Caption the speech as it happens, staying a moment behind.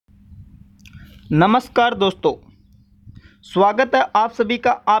नमस्कार दोस्तों, स्वागत है आप सभी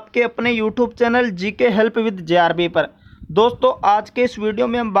का आपके अपने YouTube channel GK help with जेआरबी पर। दोस्तों, आज के इस वीडियो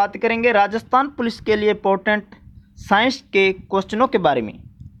में हम बात करेंगे राजस्थान पुलिस के लिए इंपॉर्टेंट साइंस के क्वेश्चनों के बारे में।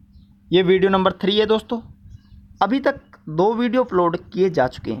 ये वीडियो नंबर 3 है दोस्तों। अभी तक 2 वीडियो अपलोड किए जा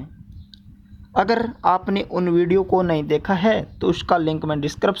चुके हैं। अगर आपने उन वीडियो को नहीं देखा है तो उसका लिंक मैं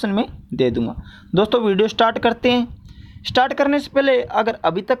डिस्क्रिप्शन में दे दूँगा। दोस्तों, वीडियो स्टार्ट करते हैं। स्टार्ट करने से पहले अगर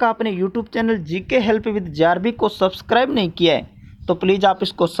अभी तक आपने YouTube channel GK help with जेआरबी को सब्सक्राइब नहीं किया है तो प्लीज़ आप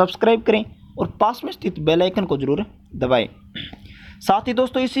इसको सब्सक्राइब करें और पास में स्थित बेल आइकन को जरूर दबाएं। साथ ही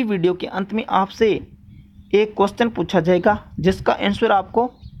दोस्तों, इसी वीडियो के अंत में आपसे एक क्वेश्चन पूछा जाएगा जिसका आंसर आपको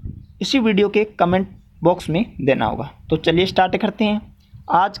इसी वीडियो के कमेंट बॉक्स में देना होगा। तो चलिए स्टार्ट करते हैं।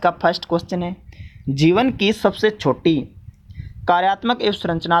 आज का फर्स्ट क्वेश्चन है, जीवन की सबसे छोटी कार्यात्मक एवं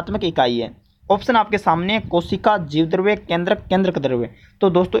संरचनात्मक इकाई है। ऑप्शन आपके सामने है, कोशिका, जीवद्रव्य, केंद्रक, केंद्रक द्रव्य। तो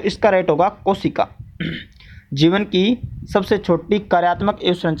दोस्तों, इसका राइट होगा कोशिका। जीवन की सबसे छोटी कार्यात्मक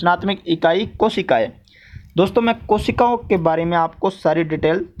एवं संरचनात्मक इकाई कोशिका है। दोस्तों, मैं कोशिकाओं के बारे में आपको सारी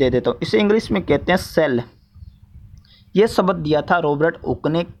डिटेल दे देता हूँ। इसे इंग्लिश में कहते हैं सेल। यह शब्द दिया था रॉबर्ट हुक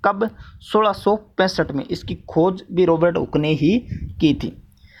ने कब? 1665 में। इसकी खोज भी रॉबर्ट हुक ने ही की थी।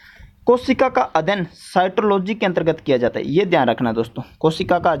 कोशिका का अध्ययन साइटोलॉजी के अंतर्गत किया जाता है। ये ध्यान रखना दोस्तों,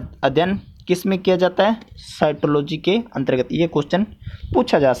 कोशिका का अध्ययन किस में किया जाता है? साइटोलॉजी के अंतर्गत। ये क्वेश्चन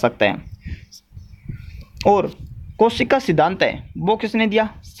पूछा जा सकता है। और कोशिका सिद्धांत है वो किसने दिया?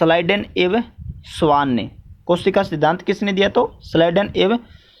 स्लाइडेन एवं स्वान ने। कोशिका सिद्धांत किसने दिया? तो स्लाइडेन एवं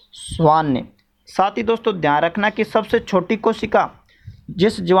स्वान ने। साथ ही दोस्तों, ध्यान रखना कि सबसे छोटी कोशिका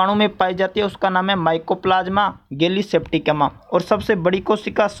जिस जीवाणु में पाई जाती है उसका नाम है माइकोप्लाज्मा गैलीसेप्टिकमा, और सबसे बड़ी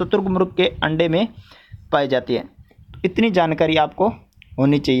कोशिका शुतुरमुर्ग के अंडे में पाई जाती है। इतनी जानकारी आपको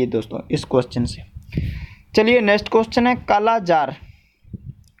होनी चाहिए दोस्तों इस क्वेश्चन से। चलिए नेक्स्ट क्वेश्चन है, काला जार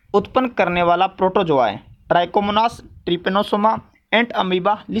उत्पन्न करने वाला प्रोटोजोआ है। ट्राइकोमोनास, ट्रिपेनोसोमा, एंट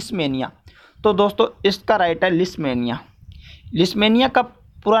अमीबा, लिस्मेनिया। तो दोस्तों, इसका राइट है लिस्मेनिया। लिस्मेनिया का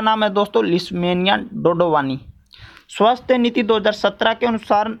पूरा नाम है दोस्तों लिस्मेनिया डोडोवानी। स्वास्थ्य नीति 2017 के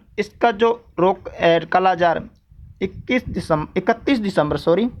अनुसार इसका जो रोग कालाजार 31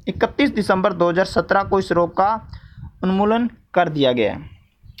 दिसंबर 2017 को इस रोग का उन्मूलन कर दिया गया है।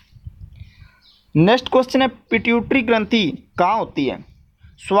 नेक्स्ट क्वेश्चन है, पिट्यूटरी ग्रंथि कहाँ होती है?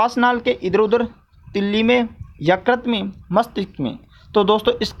 श्वासनाल के इधर उधर, तिल्ली में, यकृत में, मस्तिष्क में। तो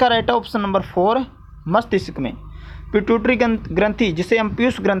दोस्तों, इसका राइट है ऑप्शन नंबर 4, मस्तिष्क में। पिट्यूटरी ग्रंथि जिसे हम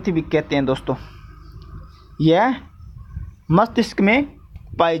पीयूष ग्रंथि भी कहते हैं दोस्तों, यह मस्तिष्क में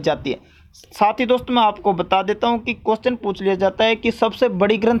पाई जाती है। साथ ही दोस्तों, मैं आपको बता देता हूं कि क्वेश्चन पूछ लिया जाता है कि सबसे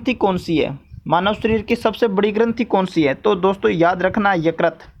बड़ी ग्रंथि कौन सी है, मानव शरीर की सबसे बड़ी ग्रंथि कौन सी है? तो दोस्तों, याद रखना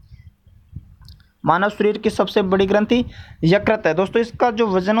यकृत। मानव शरीर की सबसे बड़ी ग्रंथि यकृत है। दोस्तों, इसका जो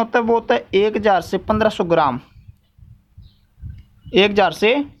वजन होता है वो होता है 1000 से 1500 ग्राम। 1000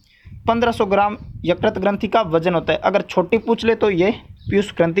 से 1500 ग्राम यकृत ग्रंथि का वजन होता है। अगर छोटी पूछ ले तो ये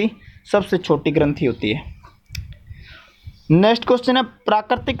पीयूष ग्रंथि सबसे छोटी ग्रंथि होती है। नेक्स्ट क्वेश्चन है,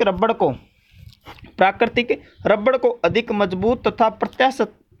 प्राकृतिक रबड़ को अधिक मजबूत तथा प्रत्याशा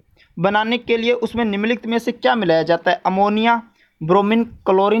बनाने के लिए उसमें निम्नलिखित में से क्या मिलाया जाता है? Ammonia, bromine,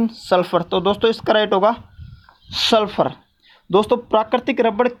 chlorine, sulphur. तो दोस्तों, इसका राइट होगा सल्फर। दोस्तों, प्राकृतिक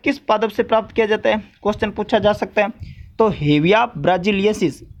रबड़ किस पादप से प्राप्त किया जाता है? क्वेश्चन पूछा जा सकता है। तो हेविया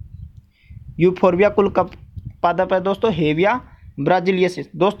ब्राजिलियसिस, यूफोर्बिया कुल का पादप है दोस्तों हेविया ब्राजिलियसिस।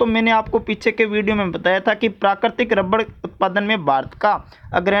 दोस्तों, मैंने आपको पीछे के वीडियो में बताया था कि प्राकृतिक रबड़ उत्पादन में भारत का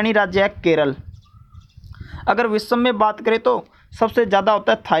अग्रणी राज्य है केरल। अगर विश्व में बात करें तो सबसे ज़्यादा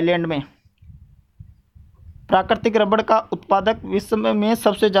होता है थाईलैंड में। प्राकृतिक रबड़ का उत्पादक विश्व में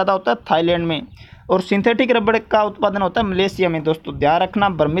सबसे ज़्यादा होता है थाईलैंड में, और सिंथेटिक रबड़ का उत्पादन होता है मलेशिया में। दोस्तों, ध्यान रखना,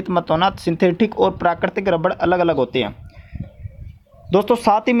 भ्रमित मत होना, सिंथेटिक और प्राकृतिक रबड़ अलग अलग होते हैं दोस्तों।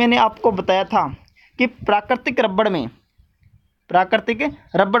 साथ ही मैंने आपको बताया था कि प्राकृतिक रबड़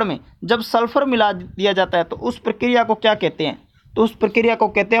में जब सल्फर मिला दिया जाता है तो उस प्रक्रिया को क्या कहते हैं? तो उस प्रक्रिया को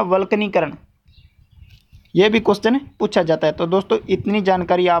कहते हैं वल्कनीकरण। यह भी क्वेश्चन पूछा जाता है। तो दोस्तों, इतनी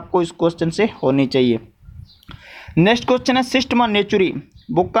जानकारी आपको इस क्वेश्चन से होनी चाहिए। नेक्स्ट क्वेश्चन है, सिस्टमा नेचुरी।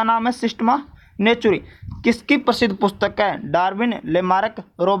 बुक का नाम है सिस्टमा नेचुरी। किसकी प्रसिद्ध पुस्तक है? Darwin, Lamarck,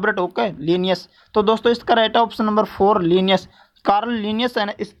 Robert Hooke, Linnaeus. तो दोस्तों, इसका राइट है option number 4, Linnaeus. Karl Linnaeus है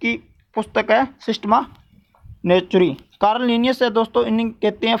ना, इसकी पुस्तक है सिस्टमा नेचुरी। कार्ल लिनियस है दोस्तों, इन्हें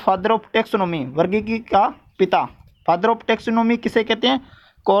कहते हैं फादर ऑफ टैक्सोनॉमी, वर्गीकी का पिता। फादर ऑफ टैक्सोनॉमी किसे कहते हैं?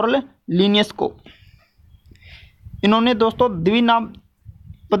 कार्ल लिनियस को। इन्होंने दोस्तों द्विनाम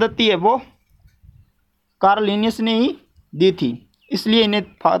पद्धति है वो कार्ल लिनियस ने ही दी थी, इसलिए इन्हें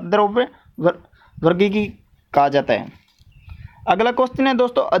फादर ऑफ वर्गीकी कहा जाता है। अगला क्वेश्चन है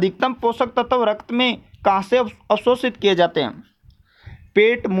दोस्तों, अधिकतम पोषक तत्व रक्त में कहाँ से अवशोषित किए जाते हैं?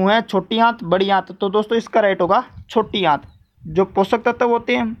 पेट, मुंह, छोटी आंत, बड़ी आंत। तो दोस्तों इसका राइट होगा छोटी आंत। जो पोषक तत्व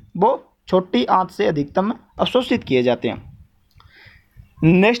होते हैं वो छोटी आंत से अधिकतम अवशोषित किए जाते हैं।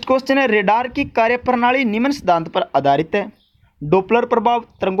 नेक्स्ट क्वेश्चन है, रेडार की कार्यप्रणाली निम्न सिद्धांत पर आधारित है? डोपलर प्रभाव,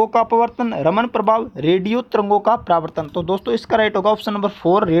 तरंगों का अपवर्तन, रमन प्रभाव, रेडियो तरंगों का परावर्तन। तो दोस्तों इसका राइट होगा ऑप्शन नंबर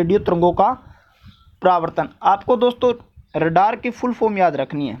 4, रेडियो तरंगों का परावर्तन। आपको दोस्तों रडार की फुल फॉर्म याद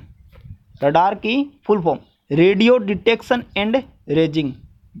रखनी है। रडार की full form radio detection and raising.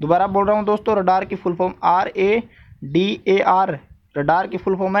 दोबारा बोल रहा हूँ दोस्तों, रडार की फुल फॉर्म RADAR। रडार की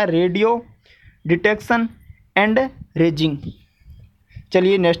फुल फॉर्म है रेडियो डिटेक्शन एंड रेजिंग।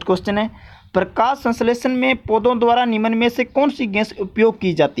 चलिए नेक्स्ट क्वेश्चन है, प्रकाश संश्लेषण में पौधों द्वारा निम्न में से कौन सी गैस उपयोग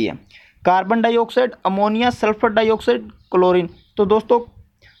की जाती है? Carbon dioxide, ammonia, sulphur dioxide, chlorine. तो दोस्तों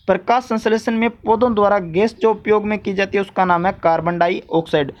प्रकाश संश्लेषण में पौधों द्वारा गैस जो उपयोग में की जाती है उसका नाम है कार्बन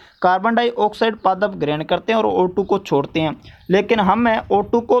डाइऑक्साइड। कार्बन डाइऑक्साइड पादप ग्रहण करते हैं और O2 को छोड़ते हैं, लेकिन हम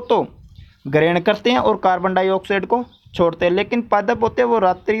O2 को तो ग्रहण करते हैं और कार्बन डाइऑक्साइड को छोड़ते हैं। लेकिन पादप होते हैं वो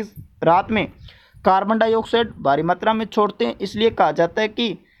रात में कार्बन डाइऑक्साइड भारी मात्रा में छोड़ते हैं, इसलिए कहा जाता है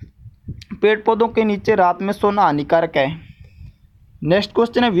कि पेड़ पौधों के नीचे रात में सोना हानिकारक है। नेक्स्ट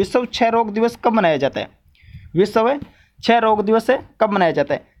क्वेश्चन है, विश्व क्षय रोग दिवस कब मनाया जाता है? विश्व क्षय रोग दिवस कब मनाया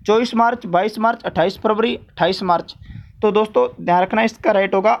जाता है? 24 मार्च, 22 मार्च, 28 फरवरी, 28 मार्च। तो दोस्तों ध्यान रखना, इसका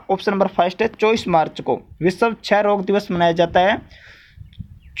राइट होगा ऑप्शन नंबर 1 है 24 मार्च को विश्व क्षय रोग दिवस मनाया जाता है।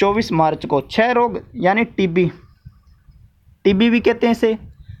 24 मार्च को क्षय रोग यानी टीबी भी कहते हैं, इसे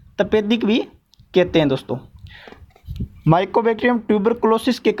तपेदिक भी कहते हैं दोस्तों। माइकोबैक्टीरियम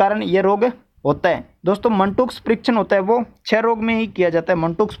ट्यूबरकुलोसिस के कारण यह रोग होता है। दोस्तों मंटुक्स परीक्षण होता है वो क्षय रोग में ही किया जाता है,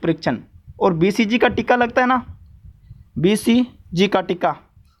 मंटुक्स परीक्षण। और BCG का टीका लगता है ना, BCG का टीका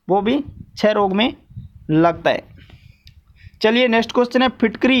वो भी क्षय रोग में लगता है। चलिए नेक्स्ट क्वेश्चन है,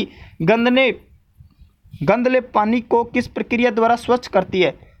 फिटकरी गंधले पानी को किस प्रक्रिया द्वारा स्वच्छ करती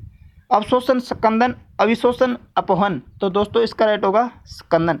है? अवशोषण, स्कंदन, अविशोषण, अपवहन। तो दोस्तों इसका राइट होगा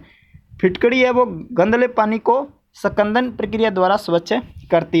स्कंदन। फिटकरी है वो गंधले पानी को स्कंदन प्रक्रिया द्वारा स्वच्छ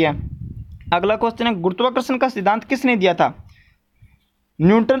करती है। अगला क्वेश्चन है, गुरुत्वाकर्षण का सिद्धांत किसने दिया था?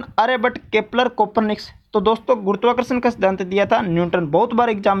 Newton, Aryabhata, Kepler, Copernicus. तो दोस्तों गुरुत्वाकर्षण का सिद्धांत दिया था न्यूटन। बहुत बार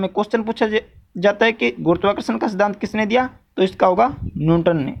एग्जाम में क्वेश्चन पूछा जाता है कि गुरुत्वाकर्षण का सिद्धांत किसने दिया, तो इसका होगा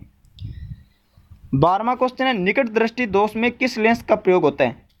न्यूटन ने। 12वां क्वेश्चन है, निकट दृष्टि दोष में किस लेंस का प्रयोग होता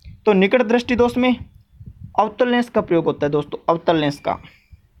है? तो निकट दृष्टि दोष में अवतल लेंस का प्रयोग होता है दोस्तों, अवतल लेंस का।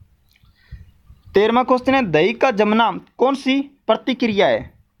 13वां क्वेश्चन है, दही का जमना कौन सी प्रतिक्रिया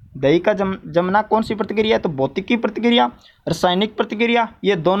है? दही का जमना कौन सी प्रतिक्रिया है? तो भौतिकी प्रतिक्रिया, रासायनिक प्रतिक्रिया,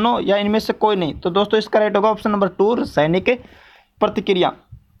 ये दोनों या इनमें से कोई नहीं। तो दोस्तों इसका राइट होगा ऑप्शन नंबर 2, रासायनिक प्रतिक्रिया।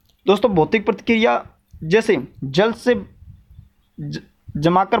 दोस्तों भौतिक प्रतिक्रिया जैसे जल से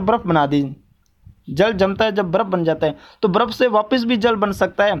जमाकर बर्फ बना दी, जल जमता है जब बर्फ बन जाता है तो बर्फ से वापस भी जल बन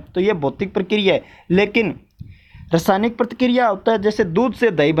सकता है, तो ये भौतिक प्रक्रिया है। लेकिन रासायनिक प्रतिक्रिया होता है जैसे दूध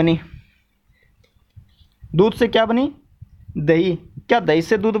से दही बनी, दूध से क्या बनी? दही। क्या दही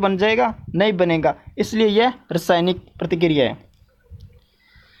से दूध बन जाएगा? नहीं बनेगा, इसलिए यह रासायनिक प्रतिक्रिया है।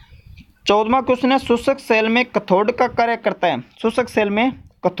 14वां क्वेश्चन है, शोषक सेल में कैथोड का कार्य करता है। शोषक सेल में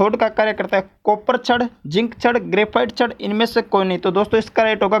कैथोड का कार्य करता है कॉपर छड़, जिंक छड़, ग्रेफाइट छड़, इनमें से कोई नहीं। तो दोस्तों इसका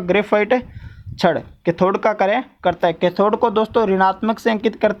राइट होगा ग्रेफाइट छड़ कैथोड का कार्य करता है। कैथोड को दोस्तों ऋणात्मक से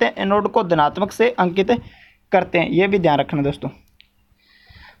अंकित करते हैं, एनोड को धनात्मक से अंकित करते हैं, यह भी ध्यान रखना दोस्तों।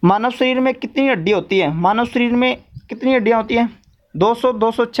 मानव शरीर में कितनी हड्डी होती है? मानव शरीर में कितनी हड्डियां होती हैं? 200,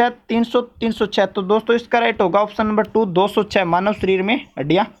 206, 300, 306। तो दोस्तों इसका राइट होगा ऑप्शन नंबर 2, 206 मानव शरीर में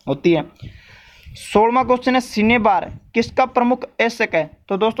हड्डियां होती है। 16वां क्वेश्चन है, सिनेबार किसका प्रमुख ऐशक है?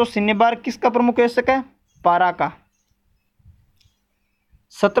 तो दोस्तों सिनेबार किसका प्रमुख ऐशक है? पारा का।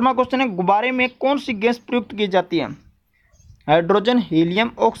 17वां क्वेश्चन है, गुब्बारे में कौन सी गैस प्रयुक्त की जाती है? Hydrogen,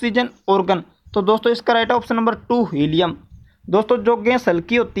 helium, oxygen, organ. तो दोस्तों इसका राइट ऑप्शन नंबर 2, हीलियम। दोस्तों जो गैस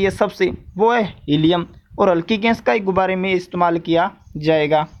हल्की होती है सबसे वो है हीलियम, और हल्की गैस का ही गुब्बारे में इस्तेमाल किया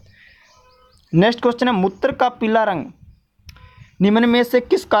जाएगा। नेक्स्ट क्वेश्चन है, मूत्र का पीला रंग निम्न में से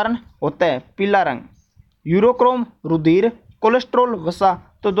किस कारण होता है? पीला रंग यूरोक्रोम, रुधिर, कोलेस्ट्रॉल, वसा।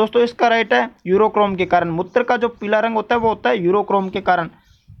 तो दोस्तों इसका राइट है यूरोक्रोम के कारण। मूत्र का जो पीला रंग होता है वो होता है यूरोक्रोम के कारण।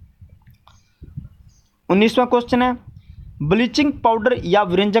 19वां क्वेश्चन है, ब्लीचिंग पाउडर या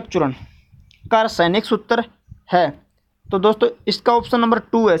विरंजक चूर्ण का रासायनिक सूत्र है? तो दोस्तों इसका ऑप्शन नंबर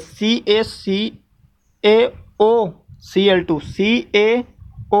 2 है CaCaOCl2,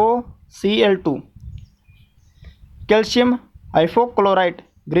 CaOCl2। Calcium hypochlorite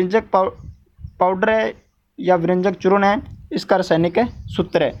विरंजक powder है या विरंजक चूर्ण है, इसका रासायनिक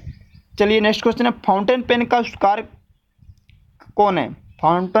सूत्र है। चलिए नेक्स्ट क्वेश्चन है, फाउंटेन पेन का आविष्कार कौन है?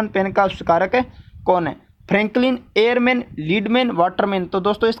 फाउंटेन पेन का आविष्कारक कौन है? Franklin, airman, leadman, Waterman. तो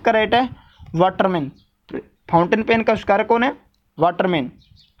दोस्तों इसका राइट है वाटरमैन। फाउंटेन पेन का आविष्कारक कौन है? वाटरमैन।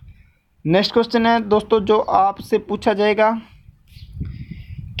 नेक्स्ट क्वेश्चन है दोस्तों जो आपसे पूछा जाएगा,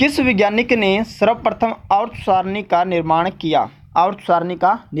 किस वैज्ञानिक ने सर्वप्रथम आवर्त सारणी का निर्माण किया? आवर्त सारणी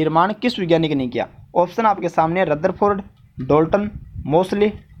का निर्माण किस वैज्ञानिक ने किया? ऑप्शन आपके सामने, रदरफोर्ड, डाल्टन,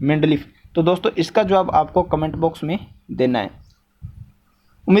 मोसले, मेंडलीफ। तो दोस्तों इसका जवाब आपको कमेंट बॉक्स में देना है।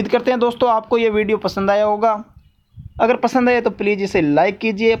 उम्मीद करते हैं दोस्तों आपको ये वीडियो पसंद आया होगा। अगर पसंद आया तो प्लीज़ इसे लाइक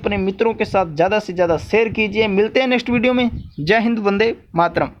कीजिए, अपने मित्रों के साथ ज़्यादा से ज़्यादा शेयर कीजिए। मिलते हैं नेक्स्ट वीडियो में। जय हिंद, वंदे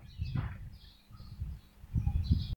मातरम।